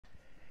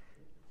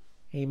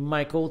Hey,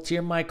 Mike Holt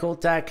here,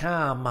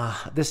 MikeHolt.com.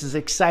 This is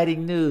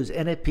exciting news.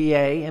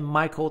 NFPA and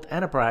Mike Holt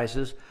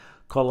Enterprises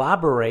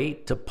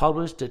collaborate to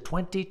publish the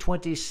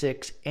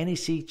 2026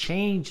 NEC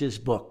Changes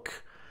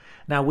book.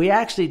 Now, we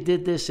actually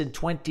did this in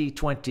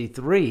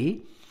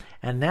 2023,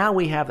 and now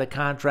we have the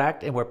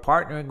contract, and we're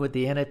partnering with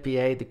the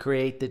NFPA to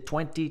create the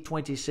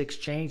 2026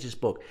 Changes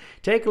book.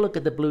 Take a look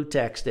at the blue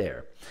text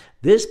there.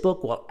 This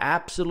book will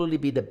absolutely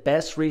be the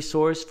best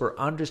resource for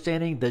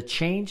understanding the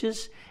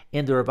changes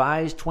in the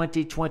revised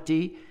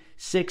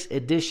 2026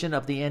 edition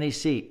of the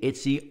NEC.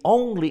 It's the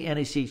only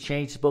NEC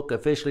Changes book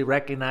officially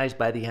recognized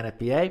by the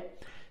NFPA,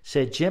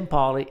 said Jim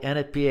Pauley,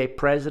 NFPA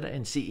President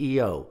and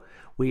CEO.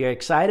 We are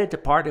excited to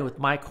partner with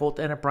Mike Holt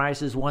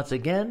Enterprises once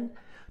again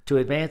to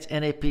advance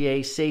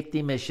NFPA's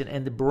safety mission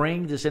and to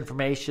bring this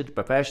information to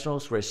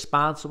professionals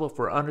responsible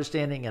for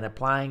understanding and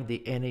applying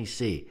the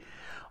NEC.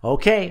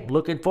 Okay,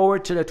 looking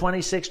forward to the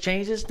 26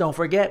 changes. Don't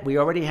forget, we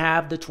already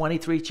have the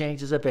 23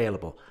 changes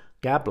available.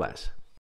 God bless.